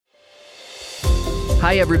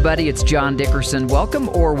Hi, everybody. It's John Dickerson.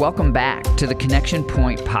 Welcome back to the Connection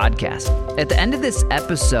Point podcast. At the end of this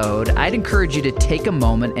episode, I'd encourage you to take a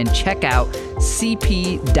moment and check out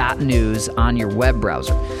cp.news on your web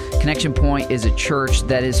browser. Connection Point is a church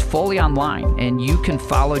that is fully online, and you can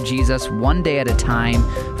follow Jesus one day at a time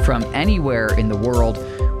from anywhere in the world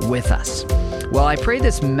with us. Well, I pray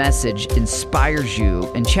this message inspires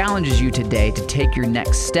you and challenges you today to take your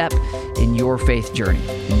next step in your faith journey.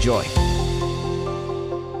 Enjoy.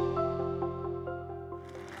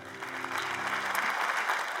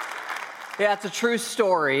 Yeah, it's a true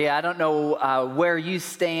story. I don't know where you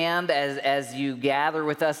stand as you gather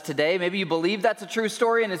with us today. Maybe you believe that's a true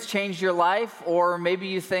story and it's changed your life, or maybe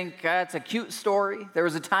you think it's a cute story. There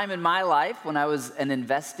was a time in my life when I was an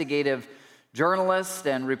investigative journalist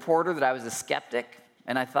and reporter that I was a skeptic,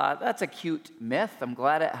 and I thought, that's a cute myth. I'm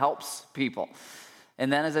glad it helps people.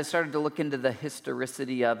 And then as I started to look into the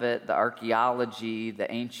historicity of it, the archaeology,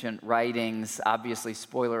 the ancient writings, obviously,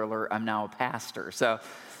 spoiler alert, I'm now a pastor.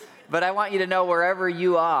 But I want you to know wherever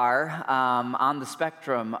you are on the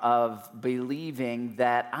spectrum of believing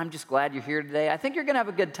that I'm just glad you're here today. I think you're going to have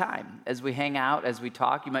a good time as we hang out, as we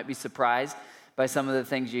talk. You might be surprised by some of the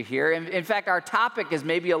things you hear. In fact, our topic is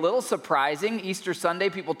maybe a little surprising. Easter Sunday,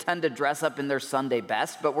 people tend to dress up in their Sunday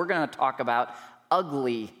best, but we're going to talk about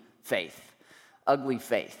ugly faith. Ugly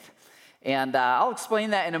faith. And I'll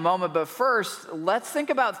explain that in a moment. But first, let's think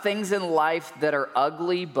about things in life that are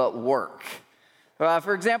ugly but work.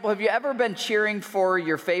 For example, have you ever been cheering for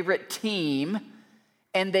your favorite team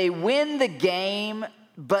and they win the game,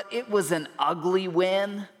 but it was an ugly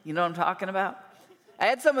win? You know what I'm talking about? I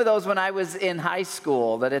had some of those when I was in high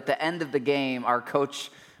school, that at the end of the game, our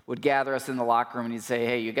coach would gather us in the locker room and he'd say,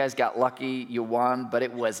 hey, you guys got lucky, you won, but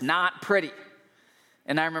it was not pretty.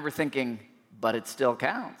 And I remember thinking, but it still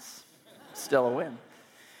counts. It's still a win.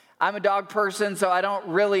 I'm a dog person, so I don't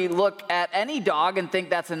really look at any dog and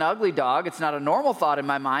think that's an ugly dog. It's not a normal thought in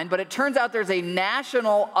my mind, but it turns out there's a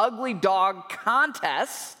national ugly dog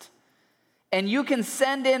contest, and you can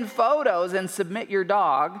send in photos and submit your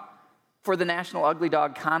dog for the National Ugly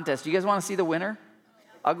Dog Contest. Do you guys want to see the winner?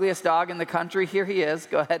 Ugliest dog in the country? Here he is.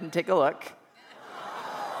 Go ahead and take a look.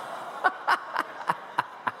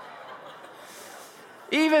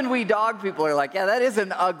 Even we dog people are like, yeah, that is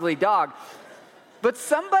an ugly dog. But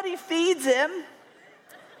somebody feeds him.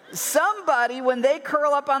 Somebody, when they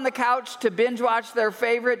curl up on the couch to binge watch their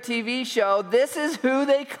favorite TV show, this is who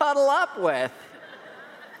they cuddle up with.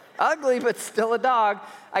 Ugly, but still a dog.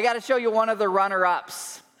 I got to show you one of the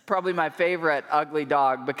runner-ups. Probably my favorite ugly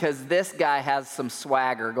dog, because this guy has some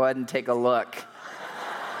swagger. Go ahead and take a look.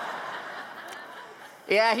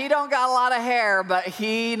 Yeah, he don't got a lot of hair, but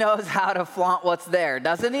he knows how to flaunt what's there,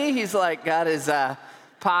 doesn't he? He's like got his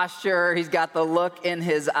posture. He's got the look in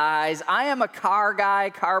his eyes. I am a car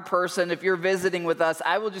guy, car person. If you're visiting with us,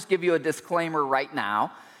 I will just give you a disclaimer right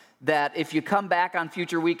now that if you come back on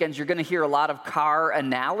future weekends, you're going to hear a lot of car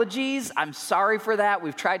analogies. I'm sorry for that.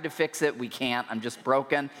 We've tried to fix it. We can't. I'm just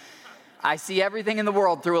broken. I see everything in the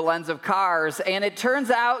world through a lens of cars. And it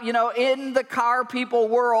turns out, in the car people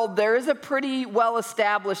world, there is a pretty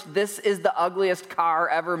well-established, this is the ugliest car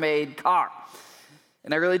ever made car.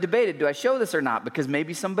 And I really debated, do I show this or not? Because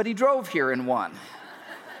maybe somebody drove here in one.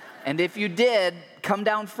 And if you did, come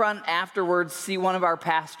down front afterwards, see one of our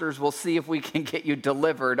pastors. We'll see if we can get you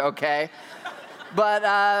delivered, okay?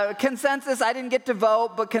 But consensus, I didn't get to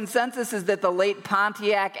vote, but consensus is that the late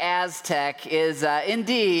Pontiac Aztek is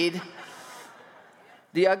indeed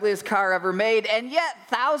the ugliest car ever made. And yet,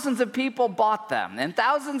 thousands of people bought them. And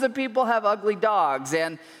thousands of people have ugly dogs.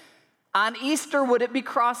 And on Easter, would it be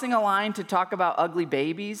crossing a line to talk about ugly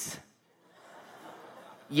babies?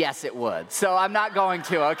 Yes, it would. So I'm not going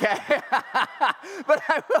to, okay? But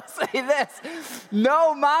I will say this.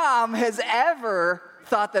 No mom has ever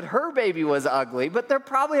thought that her baby was ugly, but there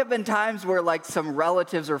probably have been times where some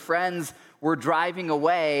relatives or friends were driving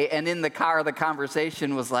away, and in the car, the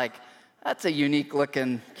conversation was like, that's a unique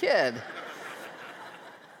looking kid.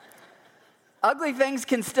 Ugly things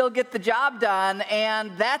can still get the job done,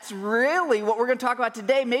 and that's really what we're going to talk about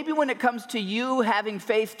today. Maybe when it comes to you having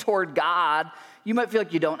faith toward God, you might feel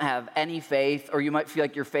like you don't have any faith, or you might feel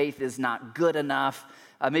like your faith is not good enough.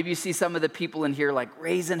 Maybe you see some of the people in here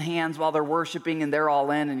raising hands while they're worshiping, and they're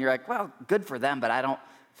all in, and you're like, well, good for them, but I don't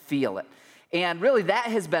feel it. And really, that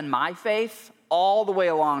has been my faith all the way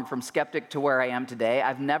along from skeptic to where I am today.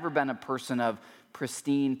 I've never been a person of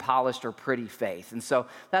pristine, polished, or pretty faith. And so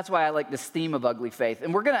that's why I like this theme of ugly faith.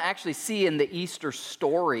 And we're going to actually see in the Easter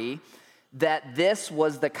story that this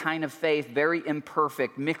was the kind of faith, very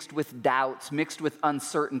imperfect, mixed with doubts, mixed with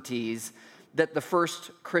uncertainties, that the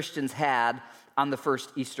first Christians had on the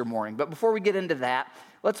first Easter morning. But before we get into that,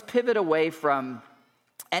 let's pivot away from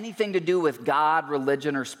anything to do with God,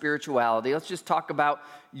 religion, or spirituality. Let's just talk about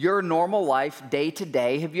your normal life day to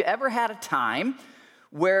day. Have you ever had a time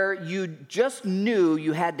where you just knew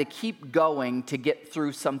you had to keep going to get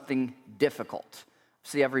through something difficult?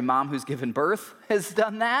 See, every mom who's given birth has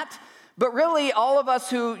done that. But really, all of us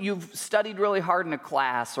who you've studied really hard in a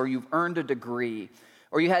class, or you've earned a degree,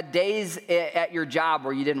 or you had days at your job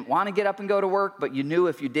where you didn't want to get up and go to work, but you knew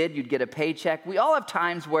if you did, you'd get a paycheck. We all have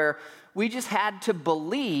times where we just had to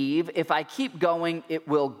believe, if I keep going, it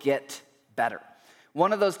will get better.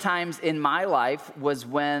 One of those times in my life was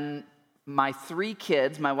when my 3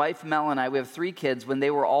 kids, my wife Mel and I, we have 3 kids, when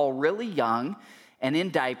they were all really young and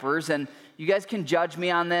in diapers. And you guys can judge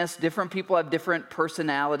me on this. Different people have different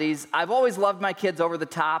personalities. I've always loved my kids over the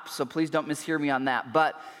top, so please don't mishear me on that.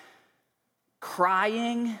 But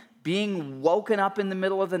crying, being woken up in the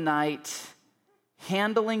middle of the night,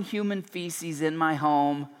 handling human feces in my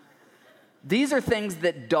home, these are things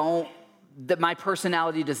that my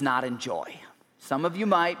personality does not enjoy. Some of you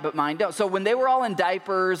might, but mine don't. So when they were all in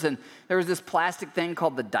diapers, and there was this plastic thing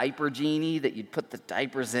called the diaper genie that you'd put the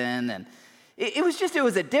diapers in, and it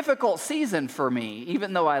was a difficult season for me,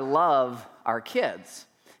 even though I love our kids.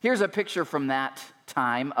 Here's a picture from that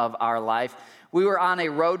time of our life. We were on a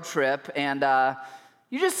road trip, and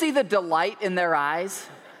you just see the delight in their eyes.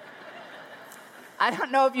 I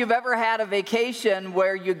don't know if you've ever had a vacation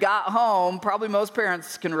where you got home. Probably most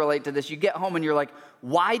parents can relate to this. You get home and you're like,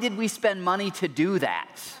 why did we spend money to do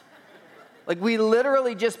that? Like, we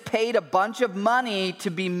literally just paid a bunch of money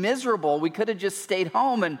to be miserable. We could have just stayed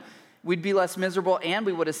home and we'd be less miserable, and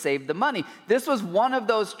we would have saved the money. This was one of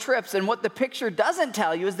those trips, and what the picture doesn't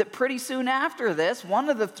tell you is that pretty soon after this, one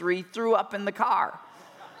of the 3 threw up in the car.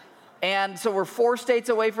 And so we're 4 states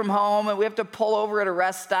away from home, and we have to pull over at a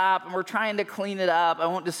rest stop, and we're trying to clean it up. I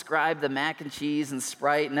won't describe the mac and cheese and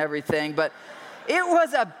Sprite and everything, but it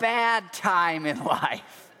was a bad time in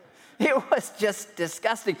life. It was just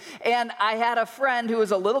disgusting. And I had a friend who was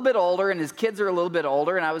a little bit older, and his kids are a little bit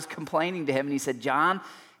older, and I was complaining to him, and he said, John,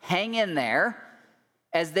 hang in there.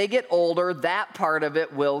 As they get older, that part of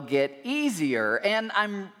it will get easier. And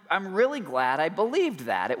I'm really glad I believed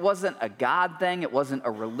that. It wasn't a God thing. It wasn't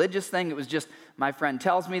a religious thing. It was just, my friend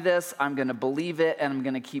tells me this, I'm going to believe it, and I'm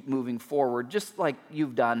going to keep moving forward, just like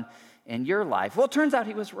you've done in your life. Well, it turns out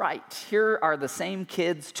he was right. Here are the same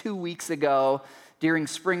kids 2 weeks ago. During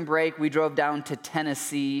spring break, we drove down to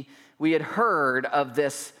Tennessee. We had heard of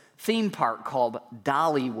this theme park called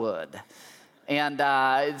Dollywood. And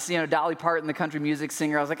it's, Dolly Parton, the country music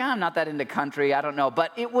singer. I was like, I'm not that into country. I don't know.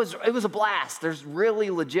 But it was a blast. There's really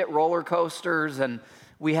legit roller coasters, and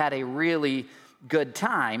we had a really good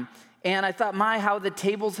time. And I thought, how the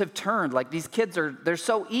tables have turned. Like, these kids they're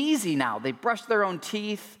so easy now. They brush their own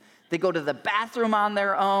teeth. They go to the bathroom on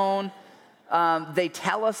their own. They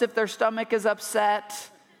tell us if their stomach is upset.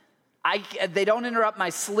 They don't interrupt my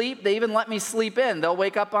sleep. They even let me sleep in. They'll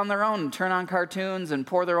wake up on their own and turn on cartoons and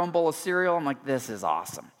pour their own bowl of cereal. I'm like, this is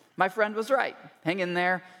awesome. My friend was right. Hang in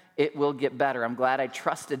there. It will get better. I'm glad I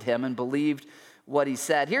trusted him and believed what he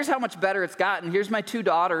said. Here's how much better it's gotten. Here's my 2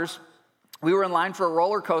 daughters. We were in line for a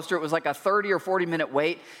roller coaster. It was like a 30 or 40-minute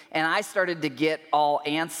wait, and I started to get all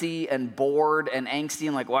antsy and bored and angsty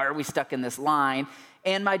and like, why are we stuck in this line?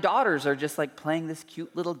 And my daughters are just like playing this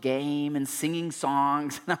cute little game and singing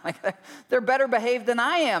songs. And I'm like, they're better behaved than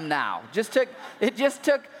I am now. It just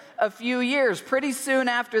took a few years. Pretty soon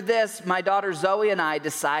after this, my daughter Zoe and I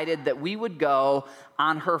decided that we would go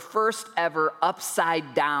on her first ever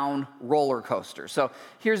upside down roller coaster. So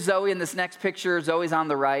here's Zoe in this next picture. Zoe's on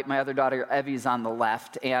the right. My other daughter Evie's on the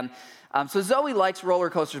left. And so Zoe likes roller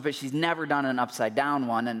coasters, but she's never done an upside down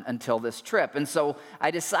one until this trip. And so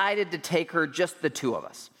I decided to take her, just the 2 of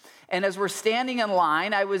us. And as we're standing in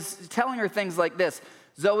line, I was telling her things like this.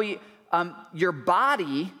 Zoe, your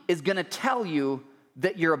body is going to tell you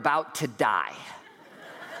that you're about to die.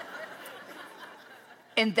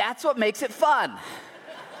 And that's what makes it fun.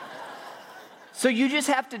 So you just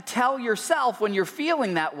have to tell yourself when you're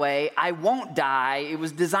feeling that way, I won't die. It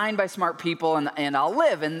was designed by smart people, and I'll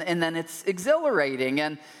live. And then it's exhilarating.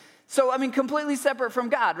 And so, completely separate from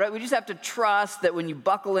God, right? We just have to trust that when you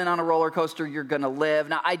buckle in on a roller coaster, you're going to live.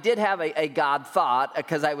 Now, I did have a God thought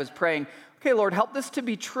because I was praying, okay, Lord, help this to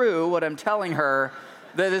be true, what I'm telling her,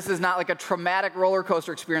 that this is not like a traumatic roller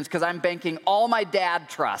coaster experience, because I'm banking all my dad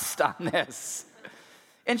trust on this.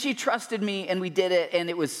 And she trusted me, and we did it, and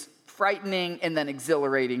it was frightening and then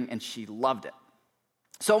exhilarating, and she loved it.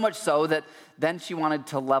 So much so that then she wanted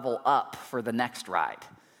to level up for the next ride.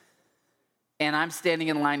 And I'm standing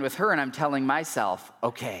in line with her, and I'm telling myself,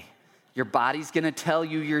 okay, Your body's going to tell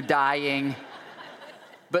you you're dying,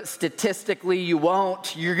 but statistically you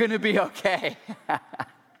won't. You're going to be okay.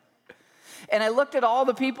 And I looked at all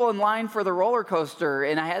the people in line for the roller coaster,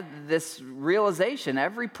 and I had this realization.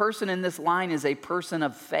 Every person in this line is a person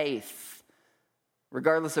of faith,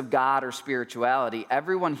 regardless of God or spirituality.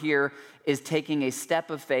 Everyone here is taking a step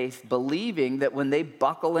of faith, believing that when they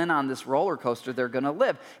buckle in on this roller coaster, they're going to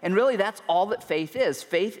live. And really, that's all that faith is.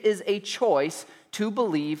 Faith is a choice to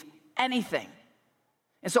believe anything.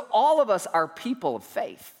 And so all of us are people of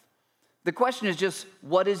faith. The question is just,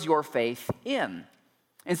 what is your faith in?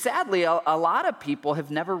 And sadly, a lot of people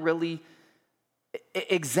have never really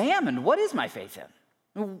examined, what is my faith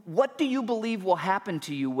in? What do you believe will happen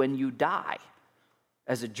to you when you die?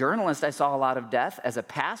 As a journalist, I saw a lot of death. As a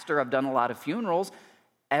pastor, I've done a lot of funerals.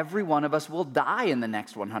 Every one of us will die in the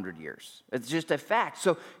next 100 years. It's just a fact.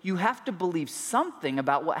 So you have to believe something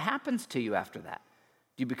about what happens to you after that.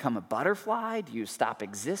 Do you become a butterfly? Do you stop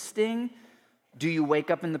existing? Do you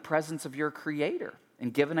wake up in the presence of your Creator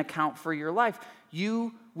and give an account for your life?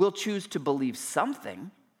 You will choose to believe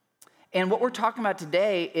something. And what we're talking about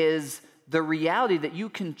today is the reality that you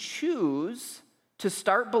can choose to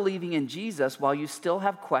start believing in Jesus while you still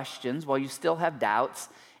have questions, while you still have doubts,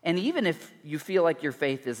 and even if you feel like your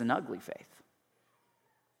faith is an ugly faith.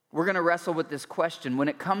 We're going to wrestle with this question. When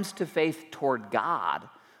it comes to faith toward God,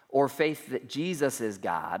 or faith that Jesus is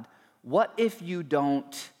God, what if you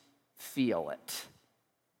don't feel it?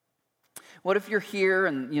 What if you're here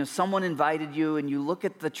and someone invited you and you look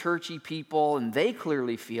at the churchy people and they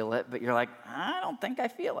clearly feel it, but you're like, I don't think I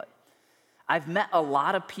feel it. I've met a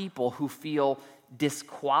lot of people who feel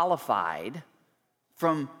disqualified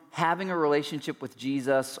from having a relationship with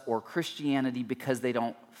Jesus or Christianity because they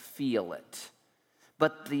don't feel it.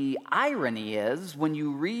 But the irony is, when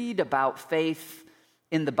you read about faith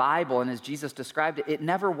in the Bible and as Jesus described it, it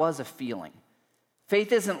never was a feeling.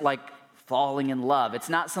 Faith isn't like falling in love. It's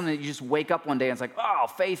not something that you just wake up one day and it's like, oh,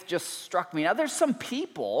 faith just struck me. Now, there's some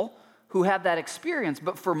people who have that experience,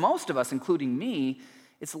 but for most of us, including me,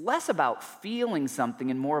 it's less about feeling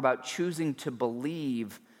something and more about choosing to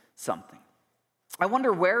believe something. I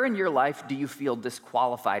wonder, where in your life do you feel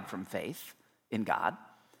disqualified from faith in God?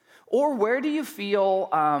 Or where do you feel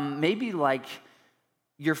maybe like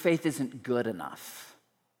your faith isn't good enough?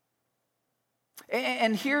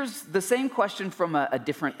 And here's the same question from a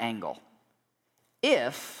different angle.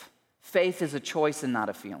 If faith is a choice and not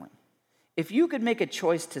a feeling, if you could make a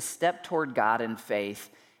choice to step toward God in faith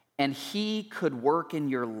and He could work in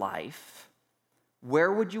your life,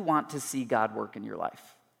 where would you want to see God work in your life?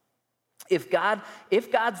 If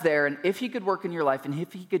God's there and if He could work in your life and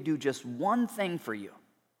if He could do just one thing for you,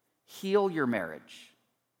 heal your marriage,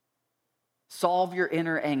 solve your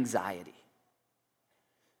inner anxiety,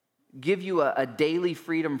 give you a daily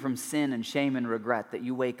freedom from sin and shame and regret that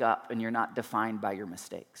you wake up and you're not defined by your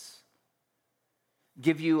mistakes.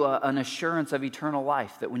 Give you an assurance of eternal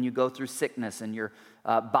life that when you go through sickness and your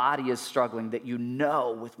body is struggling, that you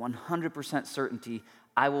know with 100% certainty,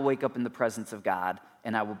 I will wake up in the presence of God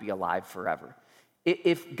and I will be alive forever.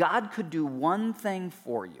 If God could do one thing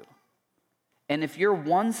for you, and if you're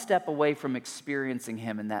one step away from experiencing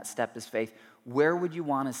Him and that step is faith, where would you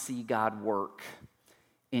want to see God work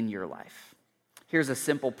in your life? Here's a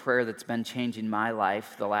simple prayer that's been changing my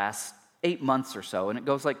life the last 8 months or so, and it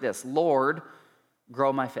goes like this: Lord,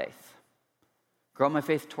 grow my faith. Grow my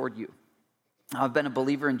faith toward you. I've been a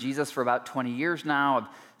believer in Jesus for about 20 years now.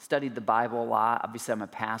 I've studied the Bible a lot. Obviously, I'm a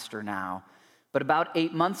pastor now. But about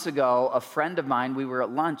 8 months ago, a friend of mine, we were at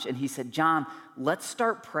lunch, and he said, John, let's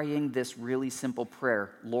start praying this really simple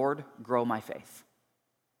prayer. Lord, grow my faith.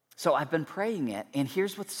 So I've been praying it, and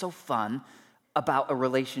here's what's so fun about a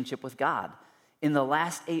relationship with God. In the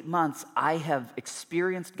last 8 months, I have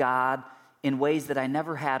experienced God in ways that I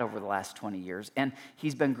never had over the last 20 years, and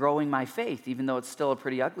He's been growing my faith, even though it's still a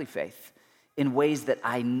pretty ugly faith, in ways that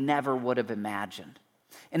I never would have imagined.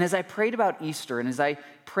 And as I prayed about Easter, and as I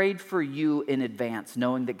prayed for you in advance,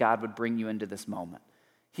 knowing that God would bring you into this moment,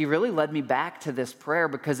 He really led me back to this prayer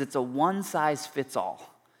because it's a one-size-fits-all.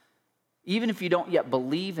 Even if you don't yet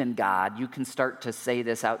believe in God, you can start to say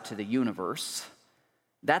this out to the universe.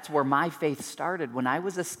 That's where my faith started. When I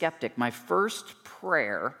was a skeptic, my first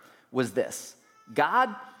prayer was this: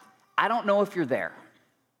 God, I don't know if you're there.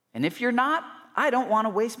 And if you're not, I don't want to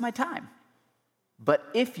waste my time. But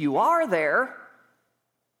if you are there,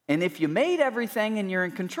 and if you made everything and you're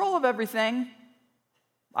in control of everything,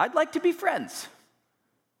 I'd like to be friends.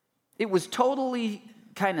 It was totally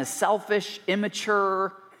kind of selfish,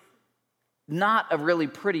 immature, not a really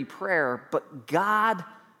pretty prayer, but God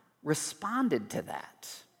responded to that.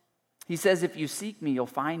 He says, if you seek me, you'll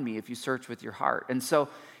find me if you search with your heart. And so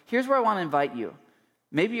here's where I want to invite you.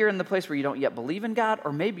 Maybe you're in the place where you don't yet believe in God,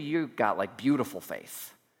 or maybe you've got like beautiful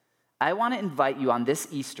faith. I want to invite you on this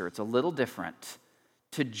Easter, it's a little different,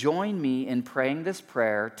 to join me in praying this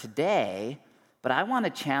prayer today, but I want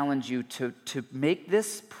to challenge you to make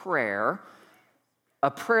this prayer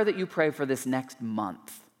a prayer that you pray for this next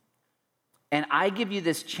month. And I give you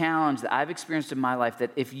this challenge that I've experienced in my life,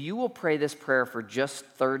 that if you will pray this prayer for just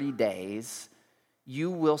 30 days,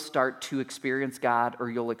 you will start to experience God, or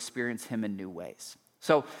you'll experience him in new ways.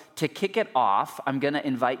 So to kick it off, I'm going to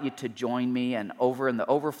invite you to join me, and over in the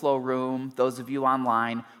overflow room, those of you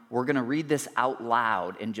online, we're going to read this out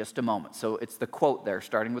loud in just a moment. So it's the quote there,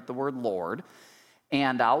 starting with the word Lord.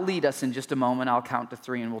 And I'll lead us in just a moment. I'll count to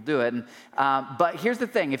 3 and we'll do it. But here's the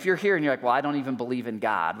thing. If you're here and you're like, well, I don't even believe in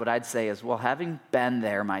God, what I'd say is, well, having been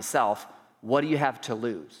there myself, what do you have to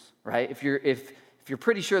lose, right? If you're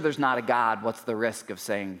pretty sure there's not a God, what's the risk of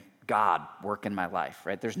saying, God, work in my life,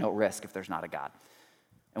 right? There's no risk if there's not a God.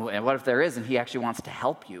 And what if there is, and he actually wants to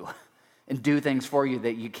help you and do things for you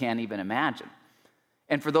that you can't even imagine?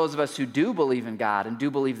 And for those of us who do believe in God and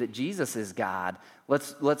do believe that Jesus is God,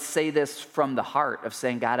 let's say this from the heart of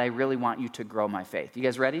saying, God, I really want you to grow my faith. You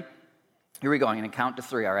guys ready? Here we go. I'm going to count to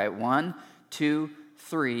 3, all right? 1, 2,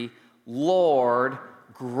 3. Lord,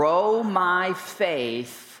 grow my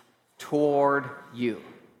faith toward you.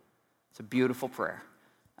 It's a beautiful prayer.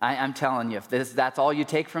 I'm telling you, if that's all you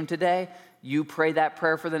take from today, you pray that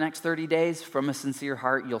prayer for the next 30 days from a sincere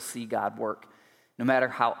heart, you'll see God work. No matter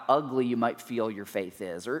how ugly you might feel your faith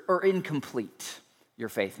is, or incomplete your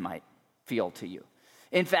faith might feel to you.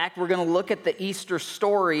 In fact, we're going to look at the Easter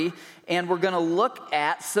story, and we're going to look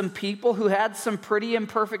at some people who had some pretty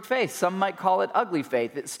imperfect faith. Some might call it ugly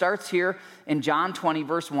faith. It starts here in John 20,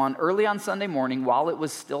 verse 1. Early on Sunday morning, while it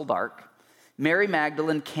was still dark, Mary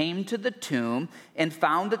Magdalene came to the tomb and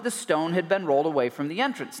found that the stone had been rolled away from the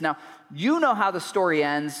entrance. Now, you know how the story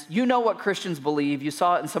ends. You know what Christians believe. You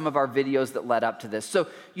saw it in some of our videos that led up to this. So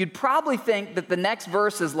you'd probably think that the next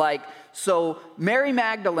verse is like, so Mary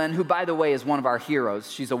Magdalene, who, by the way, is one of our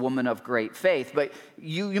heroes. She's a woman of great faith. But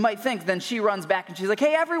you might think then she runs back and she's like,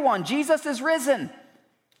 hey, everyone, Jesus is risen.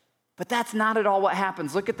 But that's not at all what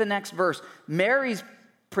happens. Look at the next verse. Mary's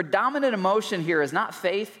predominant emotion here is not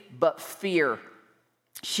faith, but fear.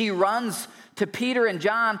 She runs to Peter and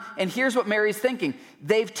John, and here's what Mary's thinking.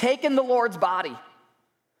 They've taken the Lord's body.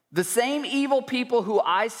 The same evil people who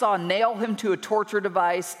I saw nail him to a torture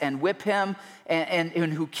device and whip him and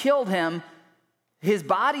who killed him, his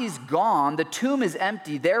body's gone, the tomb is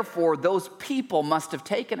empty, therefore those people must have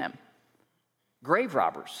taken him. Grave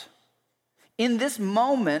robbers. In this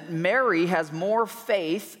moment, Mary has more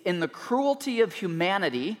faith in the cruelty of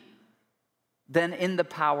humanity than in the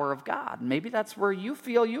power of God. Maybe that's where you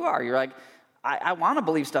feel you are. You're like, I want to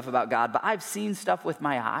believe stuff about God, but I've seen stuff with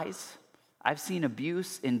my eyes. I've seen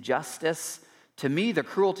abuse, injustice. To me, the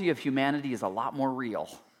cruelty of humanity is a lot more real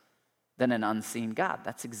than an unseen God.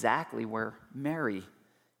 That's exactly where Mary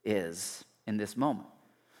is in this moment.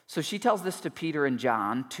 So she tells this to Peter and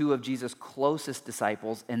John, 2 of Jesus' closest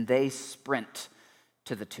disciples, and they sprint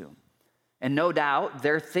to the tomb. And no doubt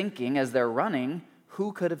they're thinking as they're running,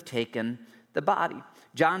 who could have taken the body?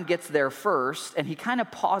 John gets there first, and he kind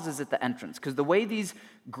of pauses at the entrance, because the way these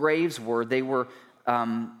graves were, they were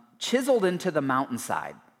chiseled into the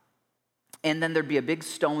mountainside. And then there'd be a big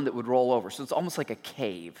stone that would roll over. So it's almost like a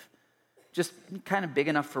cave, just kind of big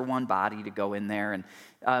enough for one body to go in there.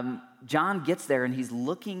 And John gets there, and he's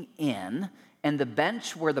looking in, and the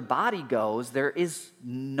bench where the body goes, there is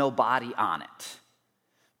no body on it.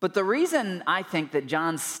 But the reason I think that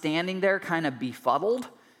John's standing there kind of befuddled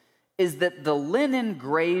is that the linen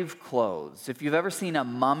grave clothes, if you've ever seen a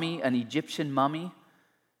mummy, an Egyptian mummy,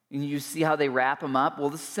 and you see how they wrap them up, well,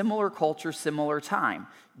 this similar culture, similar time.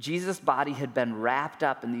 Jesus' body had been wrapped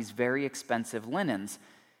up in these very expensive linens.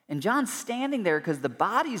 And John's standing there because the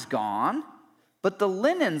body's gone, but the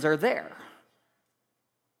linens are there.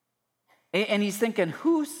 And he's thinking,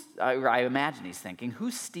 I imagine he's thinking, who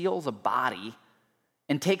steals a body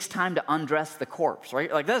and takes time to undress the corpse,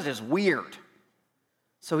 right? Like, that's just weird.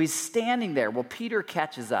 So he's standing there. Well, Peter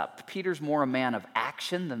catches up. Peter's more a man of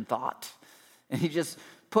action than thought. And he just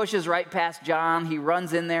pushes right past John. He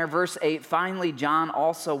runs in there. Verse 8, finally, John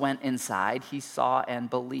also went inside. He saw and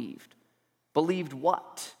believed. Believed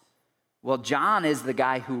what? Well, John is the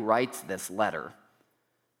guy who writes this letter.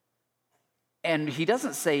 And he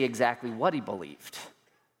doesn't say exactly what he believed.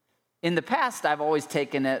 In the past, I've always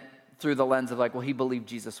taken it through the lens of like, well, he believed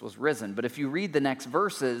Jesus was risen. But if you read the next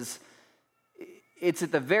verses, it's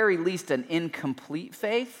at the very least an incomplete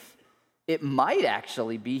faith. It might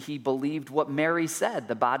actually be he believed what Mary said,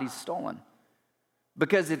 the body's stolen.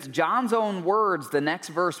 Because it's John's own words, the next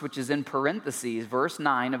verse, which is in parentheses, verse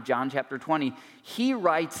 9 of John chapter 20, he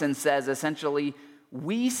writes and says essentially,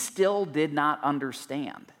 we still did not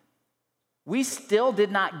understand. We still did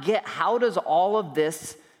not get how does all of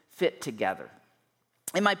this fit together.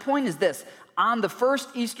 And my point is this, on the first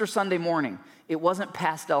Easter Sunday morning, it wasn't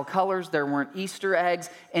pastel colors, there weren't Easter eggs,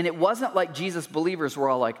 and it wasn't like Jesus believers were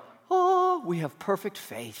all like, oh, we have perfect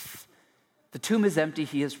faith. The tomb is empty,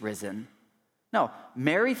 he is risen. No,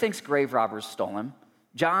 Mary thinks grave robbers stole him.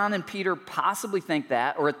 John and Peter possibly think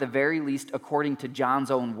that, or at the very least, according to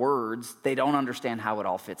John's own words, they don't understand how it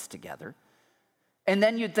all fits together. And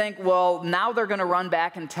then you'd think, well, now they're going to run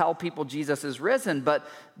back and tell people Jesus is risen. But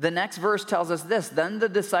the next verse tells us this, then the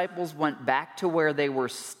disciples went back to where they were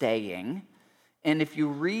staying. And if you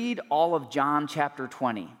read all of John chapter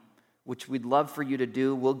 20, which we'd love for you to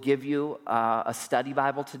do, we'll give you a study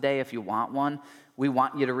Bible today if you want one. We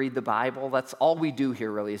want you to read the Bible. That's all we do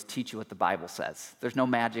here really is teach you what the Bible says. There's no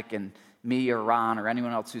magic in me or Ron or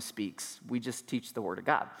anyone else who speaks. We just teach the Word of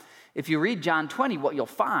God. If you read John 20, what you'll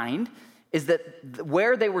find is that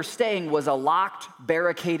where they were staying was a locked,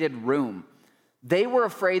 barricaded room. They were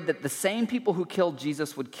afraid that the same people who killed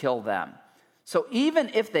Jesus would kill them. So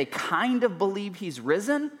even if they kind of believe he's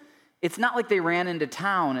risen, it's not like they ran into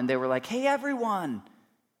town and they were like, hey, everyone,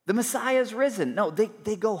 the Messiah's risen. No,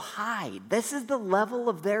 they go hide. This is the level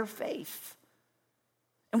of their faith.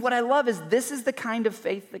 And what I love is this is the kind of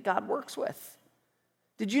faith that God works with.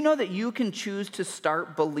 Did you know that you can choose to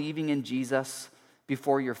start believing in Jesus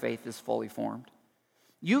before your faith is fully formed?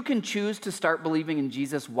 You can choose to start believing in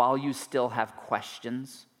Jesus while you still have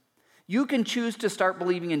questions. You can choose to start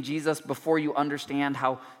believing in Jesus before you understand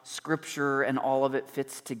how Scripture and all of it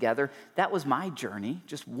fits together. That was my journey,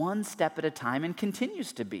 just one step at a time, and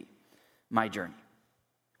continues to be my journey.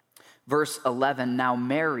 Verse 11, now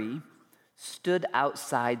Mary stood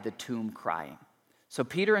outside the tomb crying. So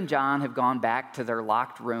Peter and John have gone back to their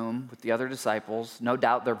locked room with the other disciples. No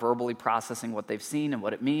doubt they're verbally processing what they've seen and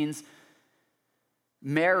what it means.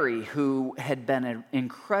 Mary, who had been an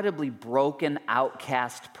incredibly broken,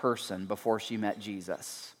 outcast person before she met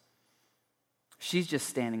Jesus, she's just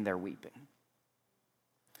standing there weeping.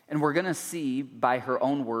 And we're going to see by her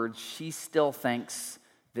own words, she still thinks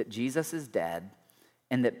that Jesus is dead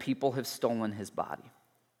and that people have stolen his body.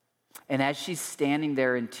 And as she's standing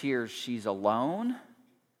there in tears, she's alone.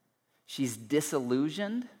 She's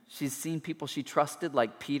disillusioned. She's seen people she trusted,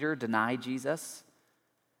 like Peter, deny Jesus.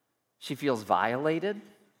 She feels violated.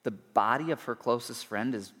 The body of her closest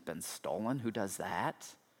friend has been stolen. Who does that?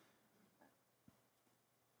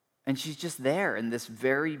 And she's just there in this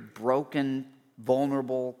very broken,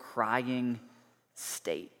 vulnerable, crying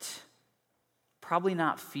state. Probably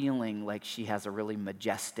not feeling like she has a really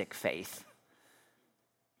majestic faith.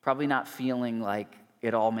 Probably not feeling like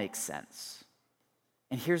it all makes sense.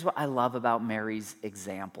 And here's what I love about Mary's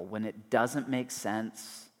example. When it doesn't make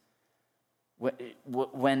sense,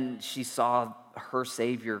 when she saw her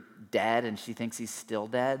Savior dead and she thinks he's still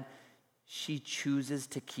dead, she chooses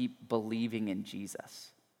to keep believing in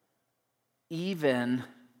Jesus, even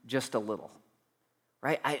just a little,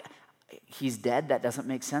 right? He's dead, that doesn't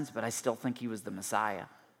make sense, but I still think he was the Messiah.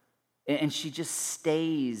 And she just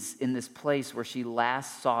stays in this place where she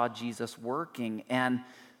last saw Jesus working. And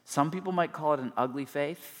some people might call it an ugly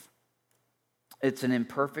faith. It's an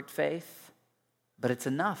imperfect faith, but it's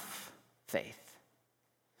enough faith.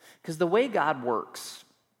 Because the way God works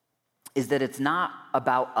is that it's not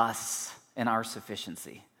about us and our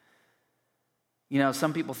sufficiency. You know,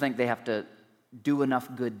 some people think they have to do enough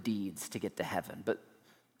good deeds to get to heaven, but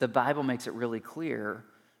the Bible makes it really clear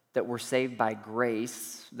that we're saved by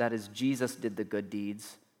grace, that is, Jesus did the good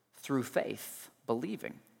deeds, through faith,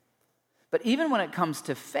 believing. But even when it comes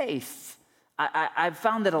to faith, I've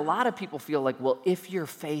found that a lot of people feel like, well, if your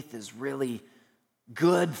faith is really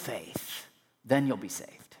good faith, then you'll be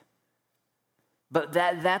saved. But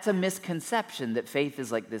that's a misconception, that faith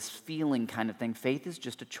is like this feeling kind of thing. Faith is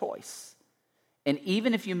just a choice. And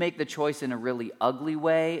even if you make the choice in a really ugly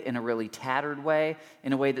way, in a really tattered way,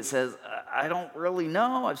 in a way that says, I don't really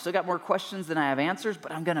know, I've still got more questions than I have answers,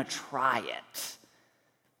 but I'm going to try it.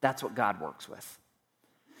 That's what God works with.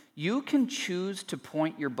 You can choose to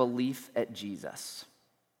point your belief at Jesus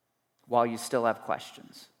while you still have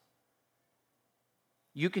questions.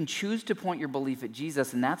 You can choose to point your belief at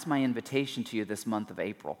Jesus, and that's my invitation to you this month of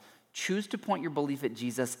April. Choose to point your belief at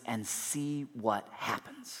Jesus and see what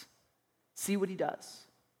happens. See what he does.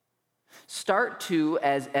 Start to,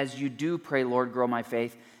 as you do pray, Lord, grow my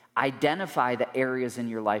faith, identify the areas in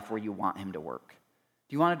your life where you want him to work.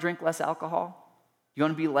 Do you want to drink less alcohol? Do you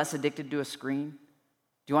want to be less addicted to a screen? Do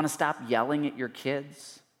you want to stop yelling at your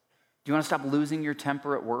kids? Do you want to stop losing your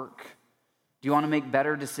temper at work? Do you want to make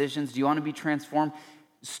better decisions? Do you want to be transformed?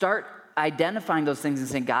 Start identifying those things and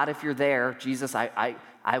saying, God, if you're there, Jesus, I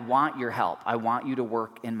want your help. I want you to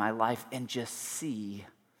work in my life, and just see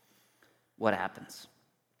what happens.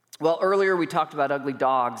 Well, earlier we talked about ugly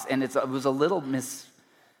dogs, and it was a little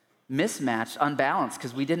mismatched, unbalanced,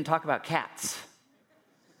 because we didn't talk about cats.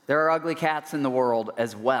 There are ugly cats in the world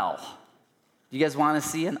as well. Do you guys want to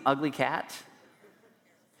see an ugly cat?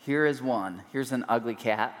 Here is one. Here's an ugly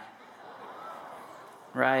cat.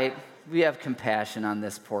 Right? We have compassion on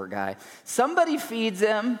this poor guy. Somebody feeds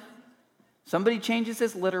him. Somebody changes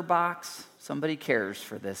his litter box. Somebody cares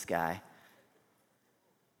for this guy,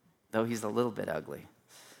 though he's a little bit ugly.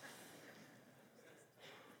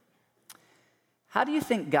 How do you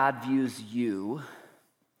think God views you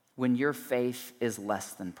when your faith is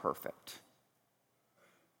less than perfect?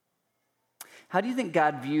 How do you think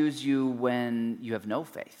God views you when you have no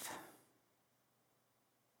faith?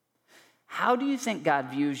 How do you think God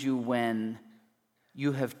views you when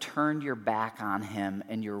you have turned your back on him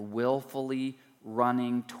and you're willfully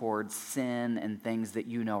running towards sin and things that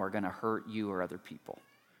you know are going to hurt you or other people?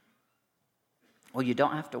 Well, you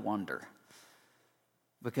don't have to wonder,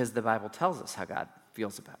 because the Bible tells us how God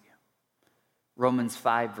feels about you. Romans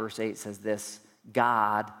 5 verse 8 says this: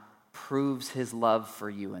 God proves his love for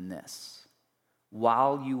you in this: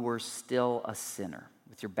 while you were still a sinner,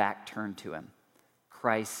 with your back turned to him,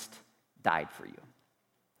 Christ died for you.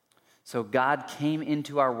 So God came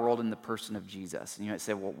into our world in the person of Jesus. And you might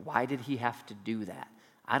say, well, why did he have to do that?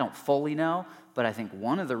 I don't fully know, but I think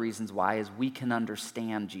one of the reasons why is we can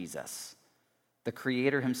understand Jesus. The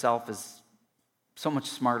Creator himself is so much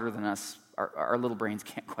smarter than us. Our little brains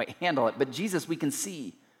can't quite handle it. But Jesus, we can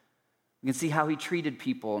see. We can see how he treated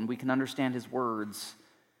people, and we can understand his words.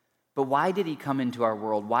 But why did he come into our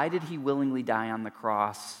world? Why did he willingly die on the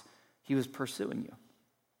cross? He was pursuing you.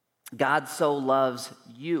 God so loves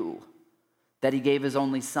you that he gave his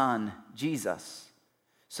only son, Jesus,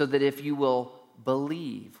 so that if you will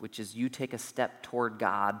believe, which is you take a step toward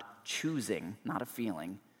God choosing, not a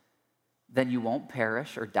feeling, then you won't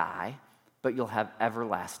perish or die, but you'll have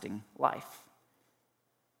everlasting life.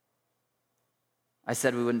 I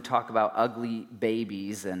said we wouldn't talk about ugly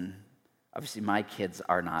babies, and obviously my kids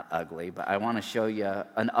are not ugly, but I want to show you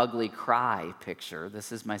an ugly cry picture.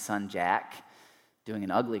 This is my son Jack doing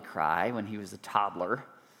an ugly cry when he was a toddler.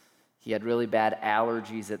 He had really bad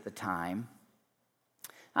allergies at the time.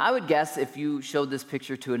 I would guess if you showed this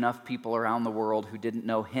picture to enough people around the world who didn't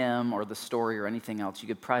know him or the story or anything else, you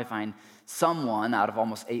could probably find someone out of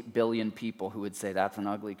almost 8 billion people who would say that's an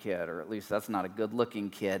ugly kid, or at least that's not a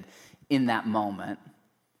good-looking kid in that moment.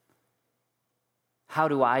 How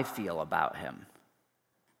do I feel about him?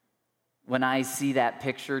 When I see that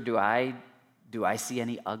picture, do I see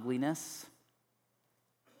any ugliness?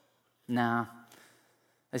 No.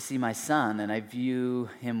 I see my son, and I view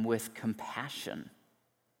him with compassion.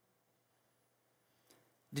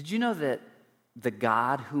 Did you know that the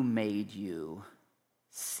God who made you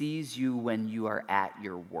sees you when you are at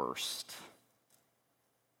your worst?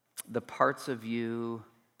 The parts of you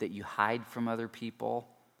that you hide from other people,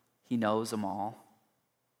 he knows them all.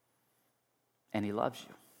 And he loves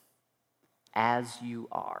you as you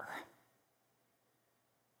are.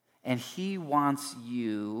 And he wants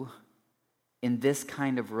you in this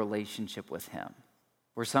kind of relationship with him,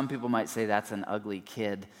 where some people might say that's an ugly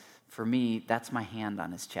kid. For me, that's my hand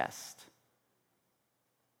on his chest.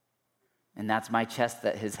 And that's my chest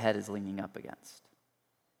that his head is leaning up against.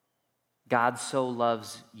 God so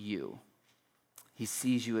loves you. He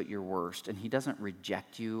sees you at your worst, and he doesn't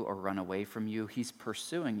reject you or run away from you. He's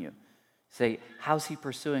pursuing you. Say, how's he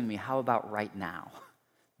pursuing me? How about right now,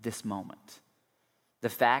 this moment? The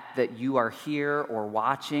fact that you are here or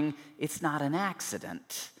watching, it's not an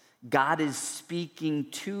accident. God is speaking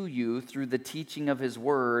to you through the teaching of his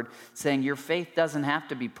word, saying your faith doesn't have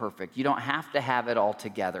to be perfect. You don't have to have it all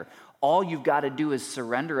together. All you've got to do is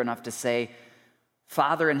surrender enough to say,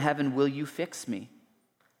 Father in heaven, will you fix me?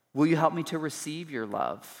 Will you help me to receive your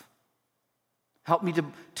love? Help me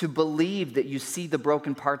to believe that you see the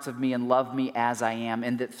broken parts of me and love me as I am,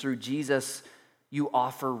 and that through Jesus you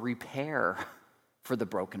offer repair for the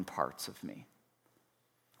broken parts of me.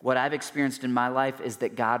 What I've experienced in my life is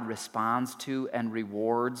that God responds to and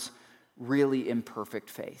rewards really imperfect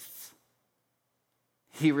faith.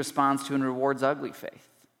 He responds to and rewards ugly faith.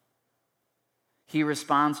 He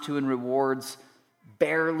responds to and rewards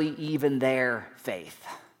barely even there faith,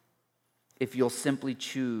 if you'll simply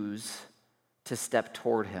choose to step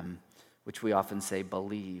toward him which we often say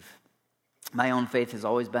believe. My own faith has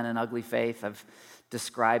always been an ugly faith. I've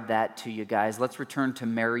described that to you guys. Let's return to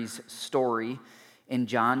Mary's story in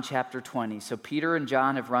John chapter 20. So Peter and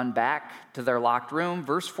John have run back to their locked room.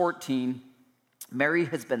 Verse 14, Mary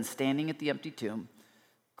has been standing at the empty tomb,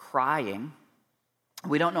 crying.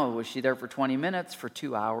 We don't know, was she there for 20 minutes, for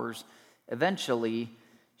 2 hours? Eventually,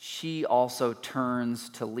 she also turns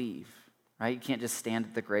to leave, right? You can't just stand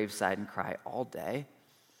at the graveside and cry all day.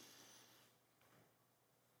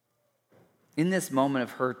 In this moment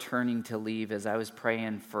of her turning to leave, as I was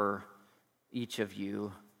praying for each of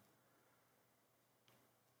you,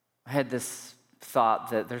 I had this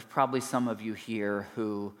thought that there's probably some of you here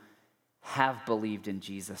who have believed in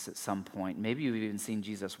Jesus at some point. Maybe you've even seen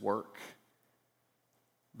Jesus work.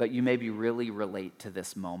 But you maybe really relate to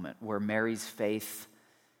this moment where Mary's faith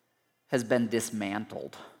has been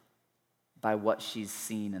dismantled by what she's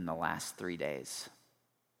seen in the last 3 days.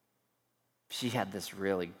 She had this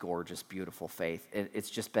really gorgeous, beautiful faith. It's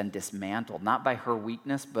just been dismantled, not by her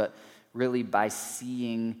weakness, but really by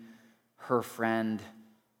seeing her friend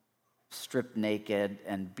stripped naked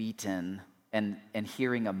and beaten and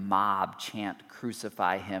hearing a mob chant,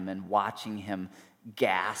 "Crucify him," and watching him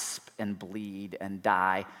gasp and bleed and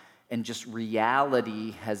die. And just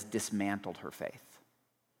reality has dismantled her faith.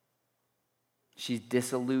 She's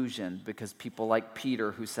disillusioned because people like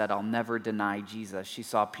Peter, who said, "I'll never deny Jesus." She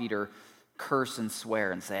saw Peter curse and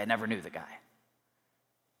swear and say, "I never knew the guy."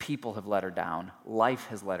 People have let her down. Life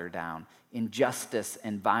has let her down. Injustice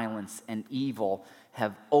and violence and evil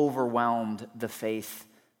have overwhelmed the faith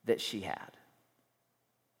that she had.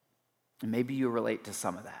 And maybe you relate to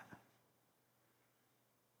some of that.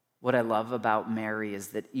 What I love about Mary is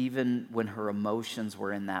that even when her emotions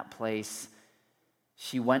were in that place,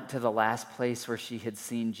 she went to the last place where she had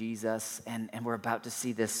seen Jesus, and we're about to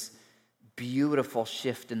see this beautiful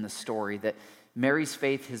shift in the story that Mary's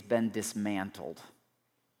faith has been dismantled.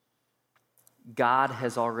 God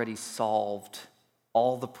has already solved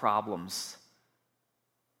all the problems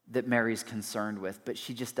that Mary's concerned with, but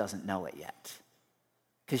she just doesn't know it yet.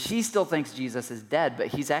 Because she still thinks Jesus is dead, but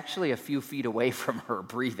he's actually a few feet away from her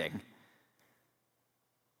breathing.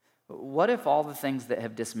 What if all the things that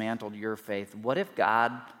have dismantled your faith, what if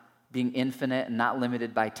God, being infinite and not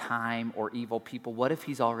limited by time or evil people, what if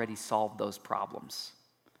he's already solved those problems?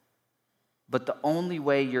 But the only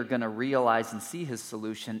way you're going to realize and see his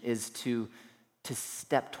solution is to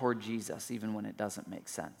step toward Jesus, even when it doesn't make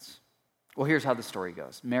sense. Well, here's how the story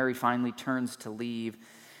goes. Mary finally turns to leave.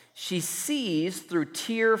 She sees through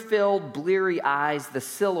tear-filled, bleary eyes the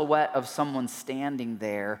silhouette of someone standing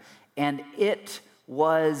there, and it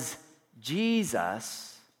was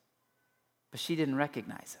Jesus, but she didn't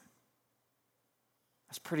recognize him.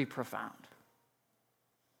 That's pretty profound.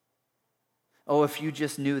 Oh, if you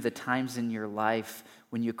just knew the times in your life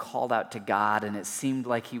when you called out to God and it seemed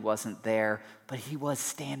like he wasn't there, but he was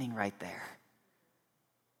standing right there.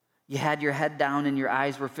 You had your head down and your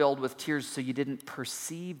eyes were filled with tears, so you didn't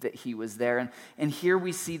perceive that he was there. And here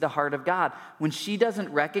we see the heart of God. When she doesn't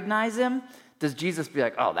recognize him, does Jesus be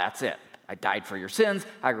like, "Oh, that's it. I died for your sins.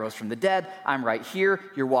 I rose from the dead. I'm right here.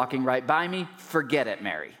 You're walking right by me. Forget it,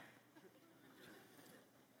 Mary."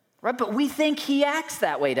 Right? But we think he acts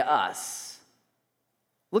that way to us.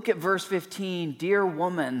 Look at verse 15. "Dear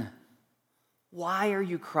woman, why are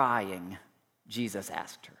you crying?" Jesus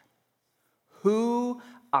asked her. "Who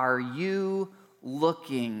are you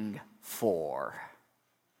looking for?"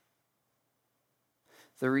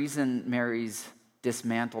 The reason Mary's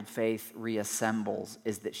dismantled faith reassembles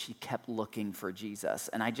is that she kept looking for Jesus.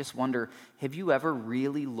 And I just wonder, have you ever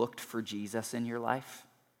really looked for Jesus in your life?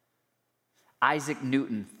 Isaac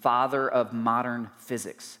Newton, father of modern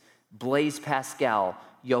physics, Blaise Pascal,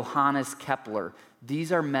 Johannes Kepler,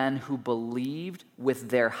 these are men who believed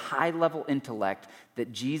with their high-level intellect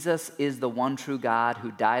that Jesus is the one true God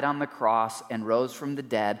who died on the cross and rose from the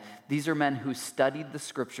dead. These are men who studied the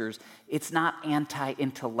scriptures. It's not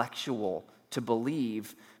anti-intellectual to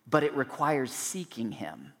believe, but it requires seeking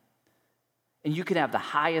him. And you can have the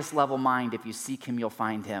highest level mind. If you seek him, you'll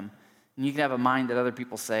find him. And you can have a mind that other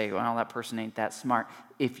people say, "Well, that person ain't that smart."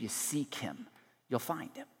 If you seek him, you'll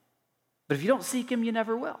find him. But if you don't seek him, you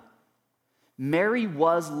never will. Mary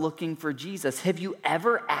was looking for Jesus. Have you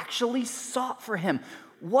ever actually sought for him?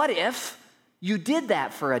 What if you did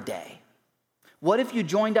that for a day? What if you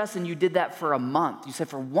joined us and you did that for a month? You said,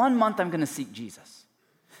 "For 1 month, I'm going to seek Jesus."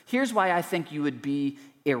 Here's why I think you would be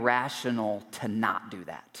irrational to not do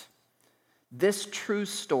that. This true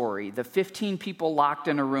story, the 15 people locked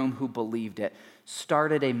in a room who believed it,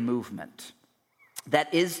 started a movement.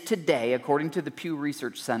 that is today, according to the Pew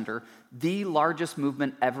Research Center, the largest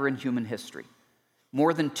movement ever in human history.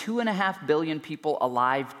 More than 2.5 billion people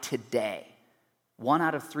alive today, 1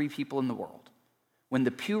 out of 3 people in the world. When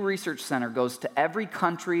the Pew Research Center goes to every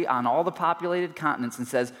country on all the populated continents and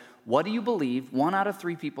says, what do you believe? 1 out of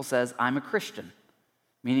 3 people says, I'm a Christian,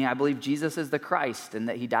 meaning I believe Jesus is the Christ and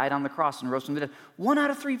that he died on the cross and rose from the dead. 1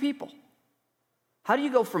 out of 3 people. How do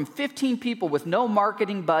you go from 15 people with no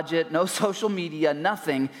marketing budget, no social media,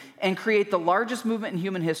 nothing, and create the largest movement in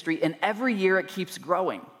human history, and every year it keeps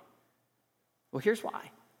growing? Well, here's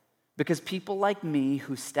why. Because people like me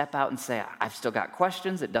who step out and say, I've still got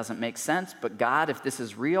questions, it doesn't make sense, but God, if this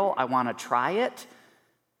is real, I want to try it.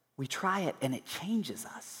 We try it, and it changes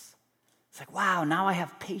us. It's like, wow, now I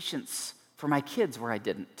have patience for my kids where I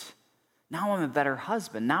didn't. Now I'm a better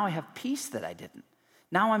husband. Now I have peace that I didn't.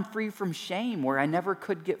 Now I'm free from shame where I never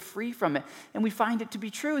could get free from it. And we find it to be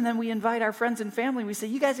true. And then we invite our friends and family. We say,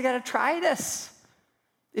 you guys got to try this.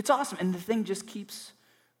 It's awesome. And the thing just keeps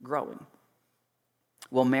growing.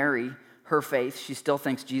 Well, Mary, her faith, she still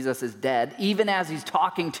thinks Jesus is dead, even as he's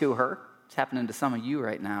talking to her. It's happening to some of you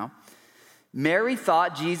right now. Mary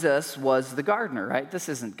thought Jesus was the gardener, right? This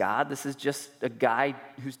isn't God. This is just a guy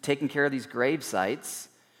who's taking care of these grave sites.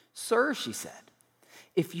 Sir, she said,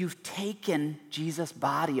 if you've taken Jesus'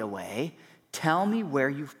 body away, tell me where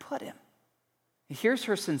you've put him. Here's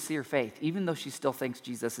her sincere faith. Even though she still thinks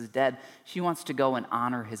Jesus is dead, she wants to go and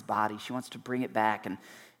honor his body. She wants to bring it back and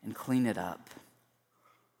clean it up.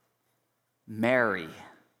 Mary,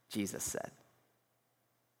 Jesus said.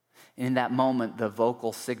 In that moment, the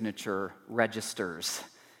vocal signature registers.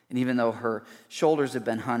 And even though her shoulders have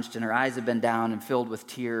been hunched and her eyes have been down and filled with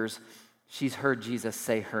tears, she's heard Jesus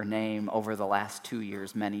say her name over the last 2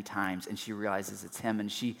 years many times, and she realizes it's him,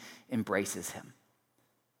 and she embraces him.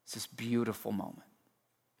 It's this beautiful moment.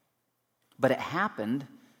 But it happened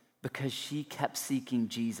because she kept seeking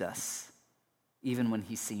Jesus, even when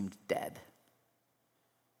he seemed dead.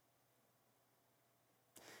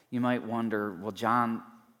 You might wonder, well, John,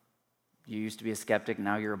 you used to be a skeptic,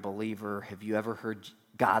 now you're a believer. Have you ever heard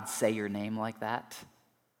God say your name like that?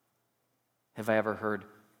 Have I ever heard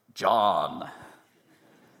John?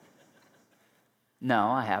 No,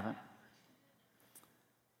 I haven't.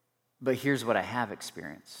 But here's what I have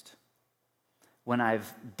experienced. When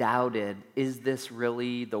I've doubted, is this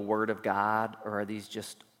really the Word of God, or are these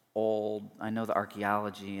just old, I know the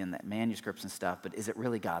archaeology and the manuscripts and stuff, but is it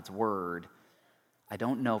really God's Word? I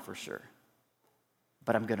don't know for sure,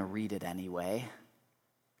 but I'm going to read it anyway.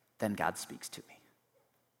 Then God speaks to me.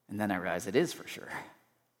 And then I realize it is for sure.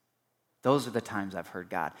 Those are the times I've heard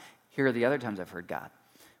God. Here are the other times I've heard God.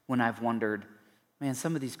 When I've wondered, man,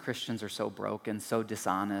 some of these Christians are so broken, so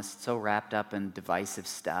dishonest, so wrapped up in divisive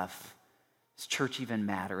stuff. Does church even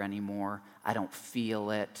matter anymore? I don't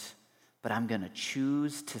feel it, but I'm going to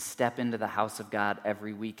choose to step into the house of God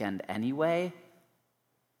every weekend anyway.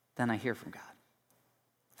 Then I hear from God.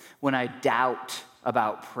 When I doubt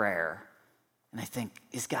about prayer, and I think,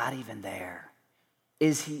 is God even there?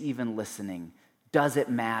 Is he even listening? Does it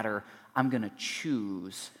matter? I'm going to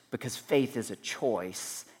choose, because faith is a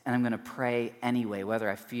choice, and I'm going to pray anyway, whether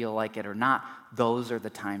I feel like it or not. Those are the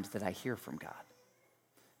times that I hear from God.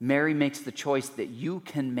 Mary makes the choice that you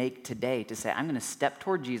can make today to say, I'm going to step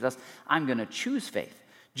toward Jesus. I'm going to choose faith.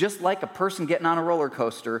 Just like a person getting on a roller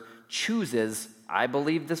coaster chooses, I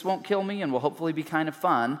believe this won't kill me and will hopefully be kind of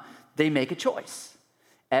fun, they make a choice.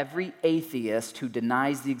 Every atheist who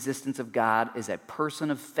denies the existence of God is a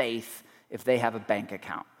person of faith if they have a bank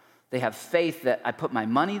account. They have faith that I put my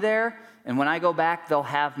money there, and when I go back, they'll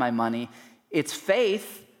have my money. It's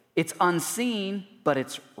faith, it's unseen, but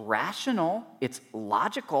it's rational, it's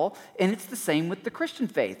logical, and it's the same with the Christian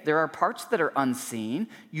faith. There are parts that are unseen.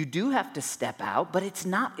 You do have to step out, but it's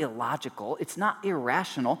not illogical, it's not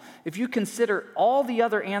irrational. If you consider all the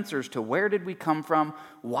other answers to where did we come from,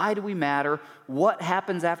 why do we matter, what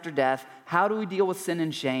happens after death, how do we deal with sin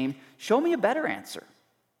and shame, show me a better answer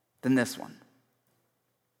than this one.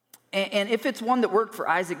 And if it's one that worked for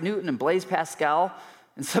Isaac Newton and Blaise Pascal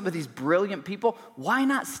and some of these brilliant people, why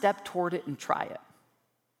not step toward it and try it?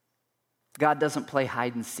 God doesn't play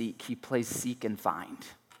hide and seek. He plays seek and find.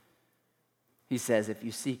 He says, if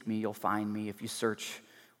you seek me, you'll find me if you search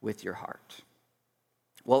with your heart.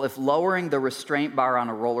 Well, if lowering the restraint bar on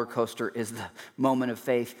a roller coaster is the moment of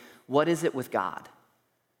faith, what is it with God?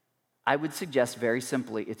 I would suggest very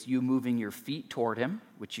simply, it's you moving your feet toward him,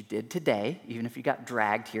 which you did today. Even if you got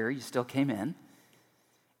dragged here, you still came in.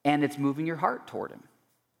 And it's moving your heart toward him.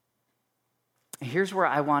 Here's where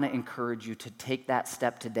I want to encourage you to take that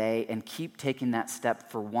step today and keep taking that step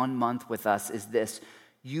for 1 month with us is this.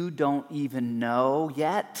 you don't even know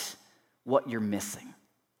yet what you're missing.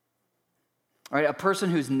 All right, a person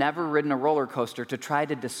who's never ridden a roller coaster, to try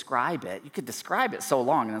to describe it, you could describe it so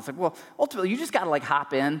long, and it's like, well, ultimately, you just got to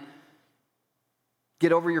hop in,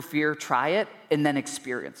 get over your fear, try it, and then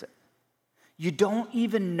experience it. You don't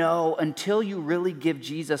even know until you really give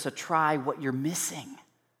Jesus a try what you're missing.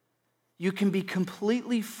 You can be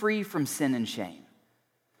completely free from sin and shame.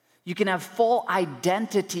 You can have full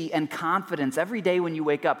identity and confidence every day when you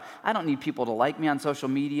wake up. I don't need people to like me on social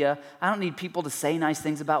media. I don't need people to say nice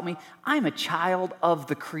things about me. I'm a child of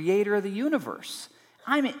the creator of the universe.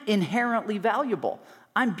 I'm inherently valuable.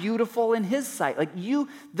 I'm beautiful in his sight.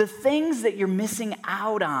 The things that you're missing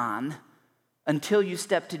out on until you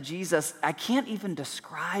step to Jesus, I can't even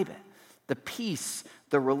describe it. The peace,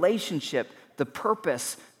 the relationship, the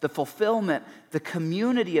purpose, the fulfillment, the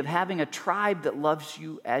community of having a tribe that loves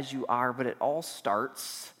you as you are, but it all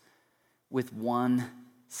starts with one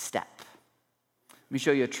step. Let me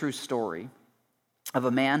show you a true story of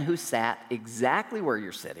a man who sat exactly where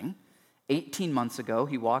you're sitting. 18 months ago,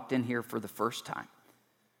 he walked in here for the first time.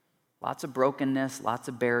 Lots of brokenness, lots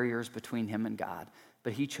of barriers between him and God,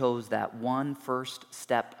 but he chose that one first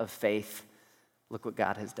step of faith. Look what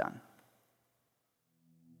God has done.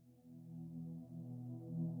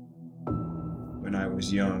 When I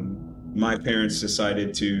was young, my parents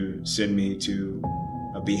decided to send me to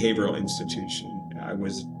a behavioral institution. I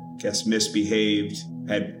was, misbehaved,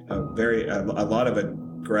 had a lot of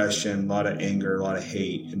aggression, a lot of anger, a lot of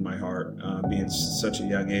hate in my heart, being such a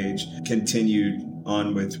young age. Continued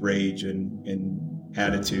on with rage and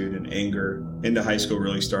attitude and anger. Into high school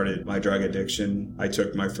really started my drug addiction. I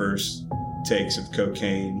took my first takes of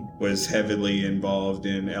cocaine, was heavily involved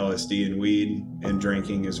in LSD and weed and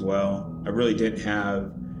drinking as well. I really didn't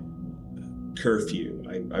have curfew.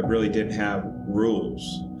 I really didn't have rules.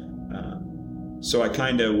 So I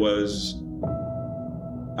kind of was,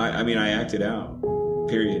 I acted out,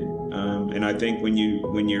 period. And I think when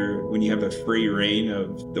you have a free reign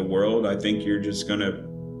of the world, I think you're just gonna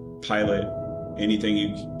pilot anything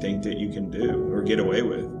you think that you can do or get away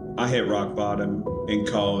with. I hit rock bottom in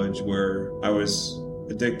college where I was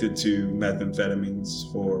addicted to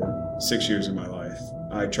methamphetamines for 6 years of my life.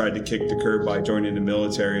 I tried to kick the curb by joining the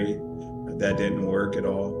military. That didn't work at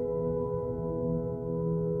all.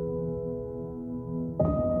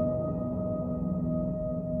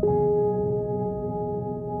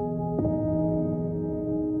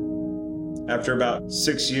 After about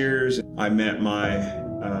 6 years, I met my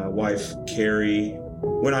wife, Carrie.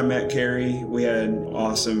 When I met Carrie, we had an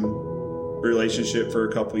awesome relationship for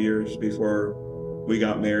a couple years before we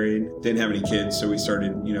got married. Didn't have any kids, so we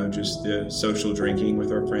started, just social drinking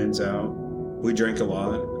with our friends out. We drank a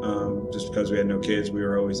lot. Just because we had no kids, we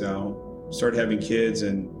were always out. Started having kids,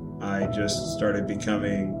 and I just started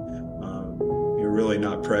becoming really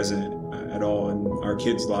not present at all in our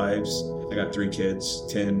kids' lives. I got 3 kids,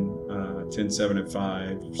 10, 7, and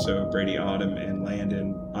 5. So Brady, Autumn, and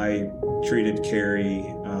Landon. I treated Carrie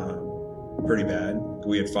pretty bad.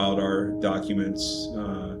 We had filed our documents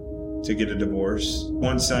to get a divorce.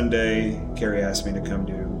 One Sunday, Carrie asked me to come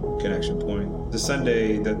to Connection Point. The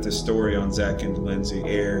Sunday that the story on Zach and Lindsay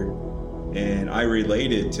aired, and I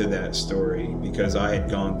related to that story because I had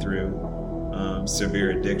gone through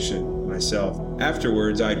severe addiction myself.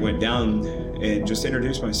 Afterwards, I went down and just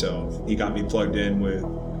introduced myself. He got me plugged in with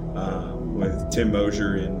Tim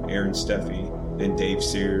Mosier and Aaron Steffi and Dave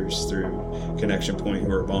Sears through Connection Point,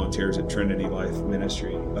 who are volunteers at Trinity Life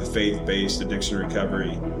Ministry, a faith-based addiction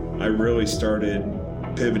recovery. I really started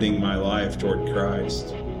pivoting my life toward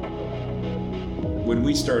Christ. When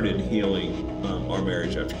we started healing our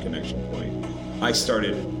marriage after Connection Point, I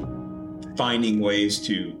started finding ways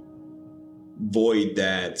to void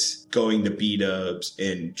that going to B-dubs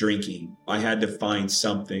and drinking. I had to find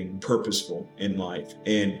something purposeful in life,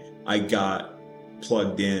 and I got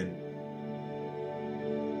plugged in.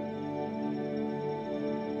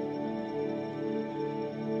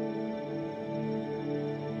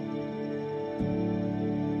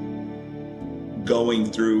 Going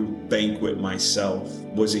through Banquet myself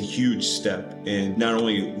was a huge step in not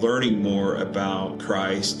only learning more about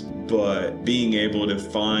Christ, but being able to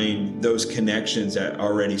find those connections that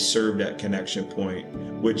already served at Connection Point,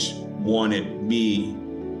 which wanted me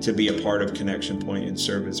to be a part of Connection Point and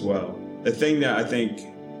serve as well. The thing that I think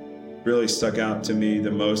really stuck out to me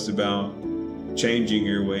the most about changing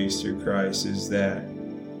your ways through Christ is that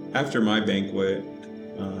after my banquet,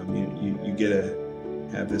 you get to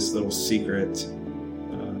have this little secret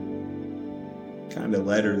kind of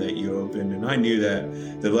letter that you open, and I knew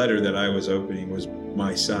that the letter that I was opening was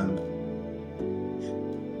my son.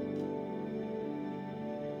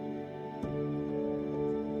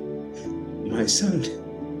 my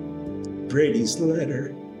son Brady's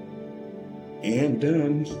letter,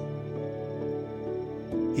 and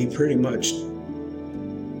he pretty much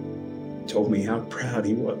told me how proud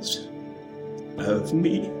he was of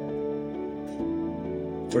me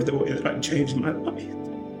for the way that I changed my life,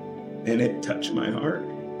 and it touched my heart.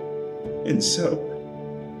 And so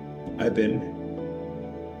I've been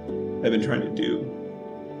trying to do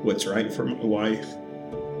what's right for my wife,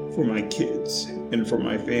 for my kids, and for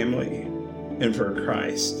my family, and for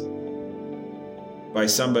Christ. By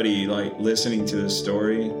somebody like listening to this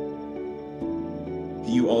story,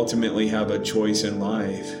 you ultimately have a choice in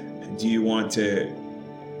life. Do you want to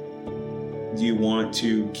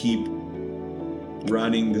keep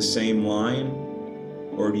running the same line,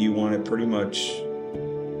 or do you want to pretty much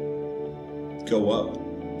go up,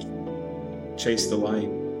 chase the light,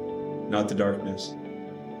 not the darkness?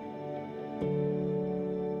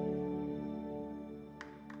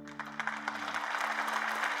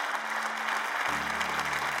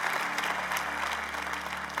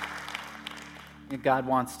 God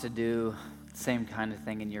wants to do the same kind of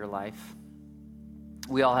thing in your life.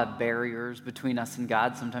 We all have barriers between us and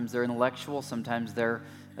God. Sometimes they're intellectual, sometimes they're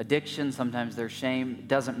addiction, sometimes they're shame. It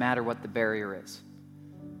doesn't matter what the barrier is.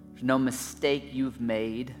 There's no mistake you've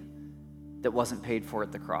made that wasn't paid for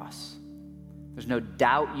at the cross. There's no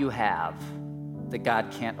doubt you have that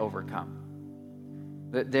God can't overcome.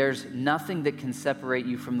 There's nothing that can separate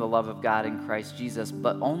you from the love of God in Christ Jesus,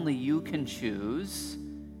 but only you can choose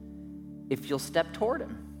if you'll step toward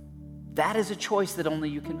him. That is a choice that only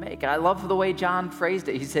you can make. And I love the way John phrased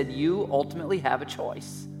it. He said, you ultimately have a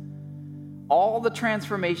choice. All the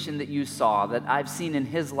transformation that you saw, that I've seen in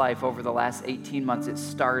his life over the last 18 months, it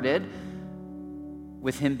started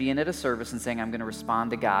with him being at a service and saying, I'm going to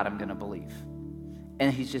respond to God, I'm going to believe.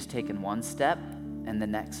 And he's just taken one step and the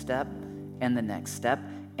next step and the next step.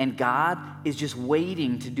 And God is just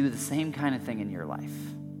waiting to do the same kind of thing in your life.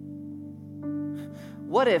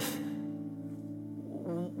 What if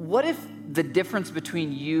the difference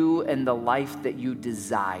between you and the life that you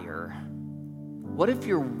desire, what if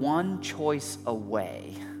you're one choice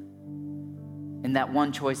away, and that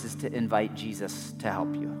one choice is to invite Jesus to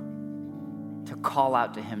help you, to call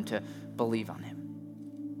out to him, to believe on him?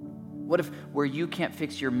 What if where you can't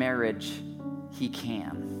fix your marriage, he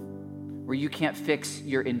can? Where you can't fix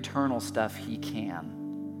your internal stuff, he can?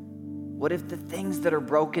 What if the things that are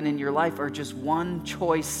broken in your life are just one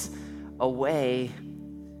choice away?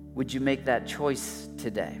 Would you make that choice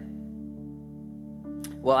today?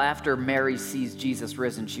 Well, after Mary sees Jesus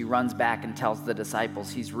risen, she runs back and tells the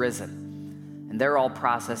disciples he's risen. And they're all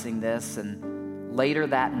processing this. And later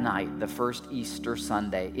that night, the first Easter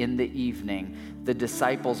Sunday, in the evening, the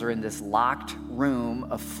disciples are in this locked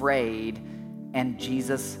room, afraid, and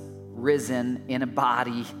Jesus, risen in a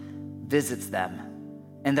body, visits them.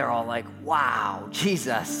 And they're all like, wow,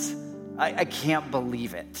 Jesus, I can't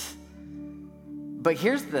believe it. But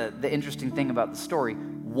here's the interesting thing about the story.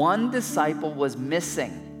 One disciple was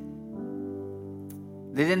missing.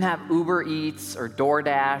 They didn't have Uber Eats or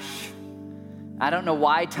DoorDash. I don't know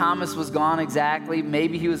why Thomas was gone exactly.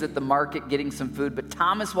 Maybe he was at the market getting some food, but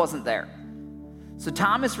Thomas wasn't there. So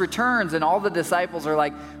Thomas returns, and all the disciples are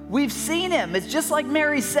like, we've seen him. It's just like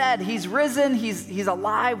Mary said. He's risen. He's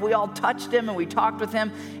alive. We all touched him, and we talked with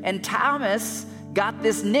him. And Thomas got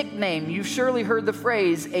this nickname. You've surely heard the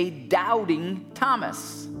phrase, a doubting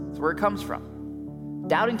Thomas. That's where it comes from.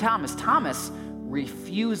 Doubting Thomas. Thomas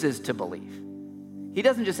refuses to believe. He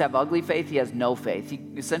doesn't just have ugly faith, he has no faith. He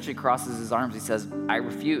essentially crosses his arms. He says, I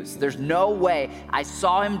refuse. There's no way. I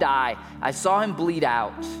saw him die. I saw him bleed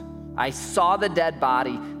out. I saw the dead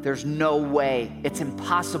body. There's no way. It's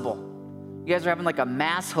impossible. You guys are having like a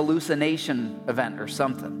mass hallucination event or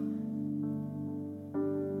something.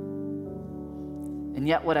 And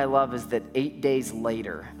yet what I love is that 8 days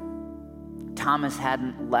later, Thomas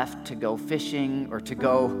hadn't left to go fishing or to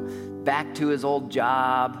go back to his old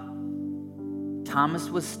job. Thomas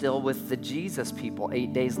was still with the Jesus people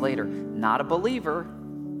 8 days later. Not a believer,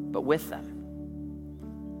 but with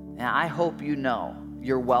them. And I hope you know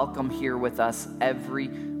you're welcome here with us every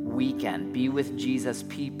weekend. Be with Jesus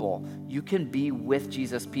people. You can be with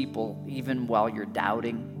Jesus people even while you're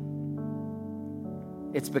doubting.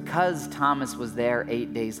 It's because Thomas was there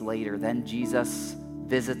 8 days later. Then Jesus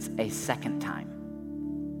visits a second time.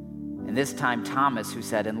 And this time Thomas, who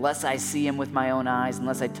said, unless I see him with my own eyes,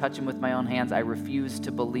 unless I touch him with my own hands, I refuse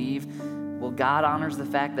to believe. Well, God honors the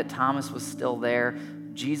fact that Thomas was still there.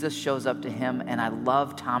 Jesus shows up to him, and I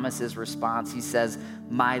love Thomas's response. He says,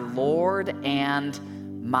 my Lord and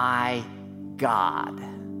my God.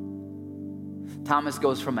 Thomas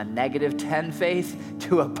goes from a negative 10 faith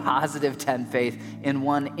to a positive 10 faith in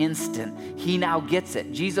one instant. He now gets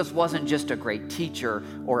it. Jesus wasn't just a great teacher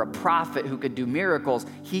or a prophet who could do miracles.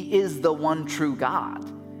 He is the one true God.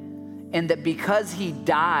 And that because he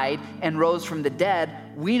died and rose from the dead,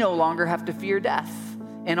 we no longer have to fear death.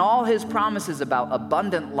 And all his promises about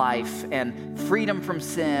abundant life and freedom from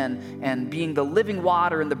sin and being the living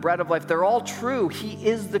water and the bread of life, they're all true. He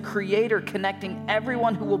is the creator, connecting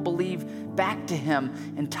everyone who will believe back to him.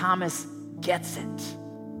 And Thomas gets it.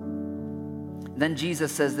 Then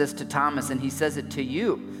Jesus says this to Thomas, and he says it to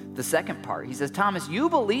you, the second part. He says, Thomas, you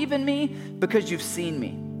believe in me because you've seen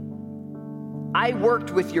me. I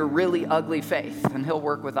worked with your really ugly faith, and he'll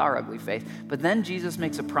work with our ugly faith. But then Jesus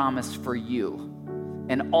makes a promise for you.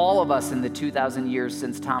 And all of us in the 2,000 years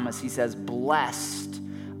since Thomas, he says, blessed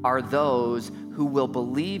are those who will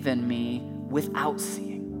believe in me without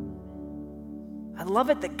seeing. I love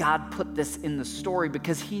it that God put this in the story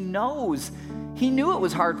because he knew it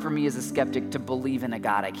was hard for me as a skeptic to believe in a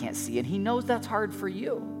God I can't see. And he knows that's hard for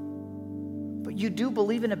you. But you do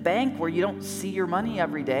believe in a bank where you don't see your money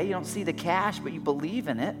every day. You don't see the cash, but you believe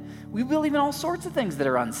in it. We believe in all sorts of things that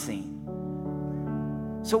are unseen.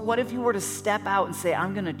 So what if you were to step out and say,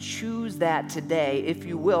 I'm going to choose that today? If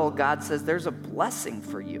you will, God says there's a blessing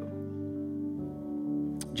for you.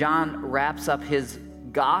 John wraps up his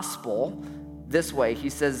gospel this way.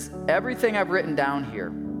 He says, everything I've written down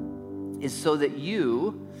here is so that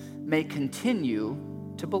you may continue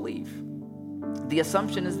to believe. The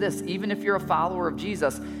assumption is this: even if you're a follower of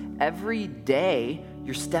Jesus, every day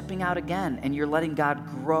you're stepping out again and you're letting God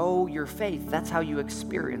grow your faith. That's how you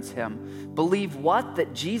experience him. Believe what?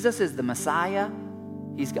 That Jesus is the Messiah.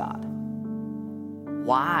 He's God.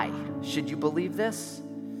 Why should you believe this?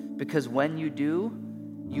 Because when you do,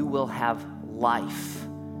 you will have life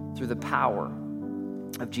through the power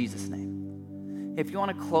of Jesus' name. If you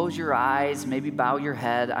want to close your eyes, maybe bow your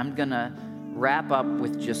head, I'm going to wrap up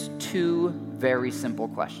with just two very simple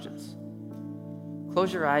questions.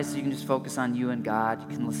 Close your eyes so you can just focus on you and God. You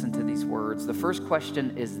can listen to these words. The first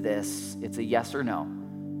question is this. It's a yes or no.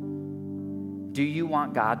 Do you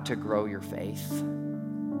want God to grow your faith?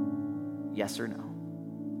 Yes or no?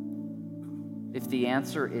 If the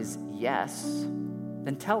answer is yes,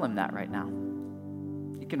 then tell him that right now.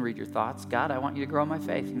 You can read your thoughts. God, I want you to grow my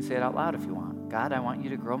faith. You can say it out loud if you want. God, I want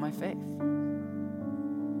you to grow my faith.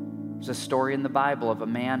 There's a story in the Bible of a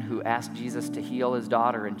man who asked Jesus to heal his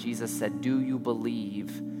daughter, and Jesus said, do you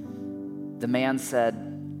believe? The man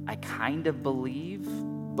said, I kind of believe,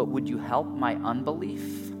 but would you help my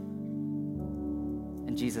unbelief?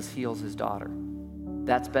 And Jesus heals his daughter.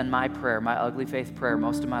 That's been my prayer, my ugly faith prayer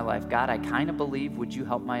most of my life. God, I kind of believe, would you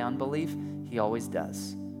help my unbelief? He always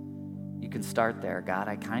does. You can start there. God,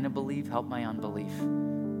 I kind of believe, help my unbelief.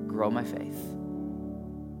 Grow my faith.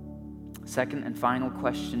 Second and final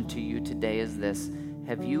question to you today is this: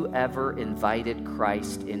 have you ever invited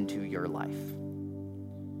Christ into your life?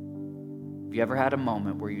 Have you ever had a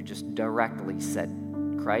moment where you just directly said,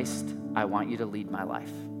 Christ, I want you to lead my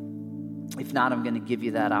life? If not, I'm going to give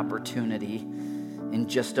you that opportunity in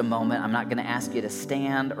just a moment. I'm not going to ask you to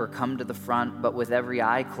stand or come to the front, but with every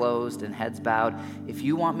eye closed and heads bowed, if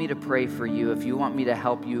you want me to pray for you, if you want me to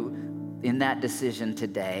help you in that decision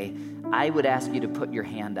today, I would ask you to put your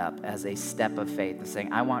hand up as a step of faith and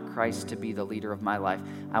saying, I want Christ to be the leader of my life.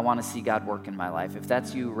 I want to see God work in my life. If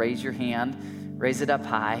that's you, raise your hand, raise it up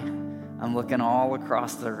high. I'm looking all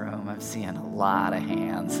across the room. I'm seeing a lot of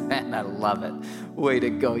hands, and I love it. Way to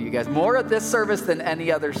go, you guys. More at this service than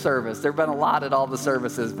any other service. There have been a lot at all the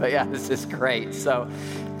services, but yeah, this is great. So,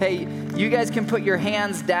 hey, you guys can put your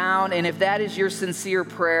hands down, and if that is your sincere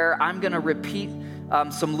prayer, I'm going to repeat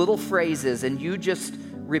some little phrases, and you just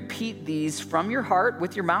repeat these from your heart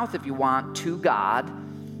with your mouth if you want to God.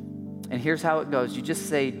 And here's how it goes. You just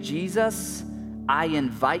say, Jesus, I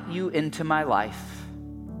invite you into my life.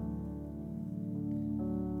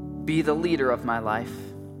 Be the leader of my life.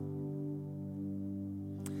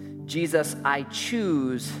 Jesus, I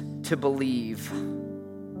choose to believe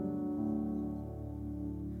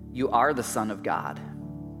you are the Son of God.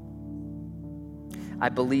 I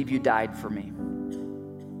believe you died for me.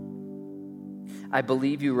 I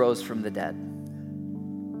believe you rose from the dead.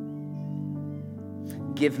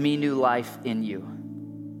 Give me new life in you.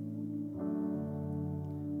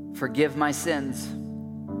 Forgive my sins.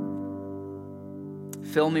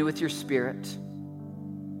 Fill me with your Spirit.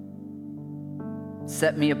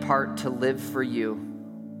 Set me apart to live for you.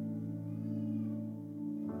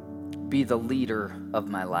 Be the leader of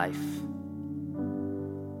my life.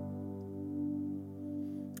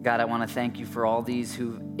 God, I want to thank you for all these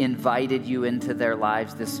who invited you into their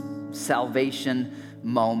lives this salvation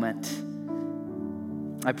moment.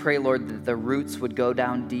 I pray, Lord, that the roots would go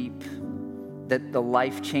down deep, that the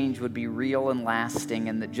life change would be real and lasting,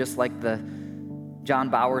 and that just like the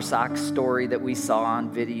John Bowersock story that we saw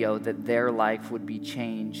on video, that their life would be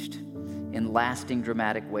changed in lasting,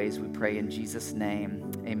 dramatic ways. We pray in Jesus'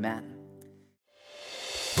 name, amen.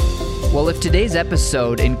 Well, if today's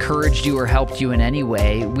episode encouraged you or helped you in any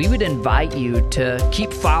way, we would invite you to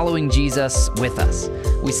keep following Jesus with us.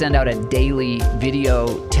 We send out a daily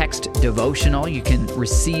video text devotional. You can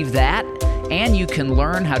receive that, and you can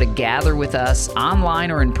learn how to gather with us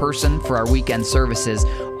online or in person for our weekend services.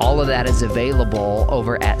 All of that is available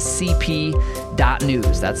over at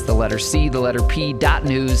cp.news. That's the letter C, the letter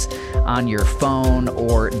P.news on your phone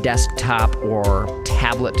or desktop or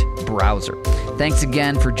tablet browser. Thanks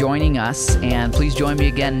again for joining us, and please join me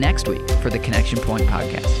again next week for the Connection Point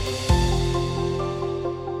Podcast.